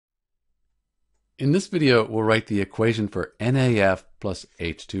In this video, we'll write the equation for NaF plus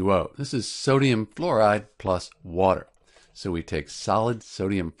H2O. This is sodium fluoride plus water. So we take solid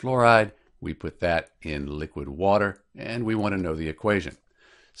sodium fluoride, we put that in liquid water, and we want to know the equation.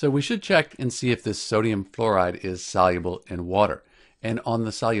 So we should check and see if this sodium fluoride is soluble in water. And on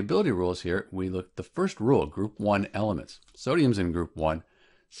the solubility rules here, we look at the first rule, group 1 elements. Sodium's in group 1.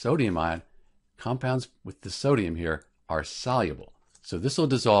 Sodium ion, compounds with the sodium here, are soluble. So this will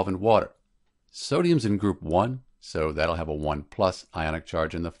dissolve in water. Sodium's in group 1, so that'll have a 1 plus ionic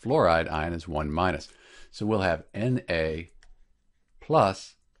charge, and the fluoride ion is 1 minus. So we'll have Na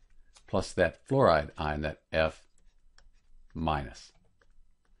plus that fluoride ion, that F minus.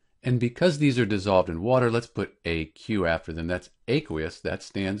 And because these are dissolved in water, let's put AQ after them. That's aqueous. That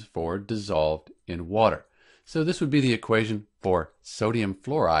stands for dissolved in water. So this would be the equation for sodium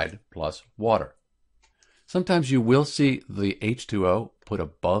fluoride plus water. Sometimes you will see the H2O put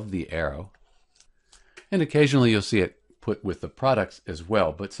above the arrow. And occasionally you'll see it put with the products as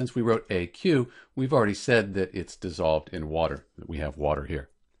well. But since we wrote AQ, we've already said that it's dissolved in water, that we have water here.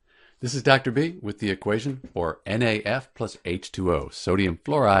 This is Dr. B with the equation for NaF plus H2O, sodium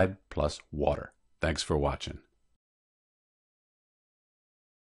fluoride plus water. Thanks for watching.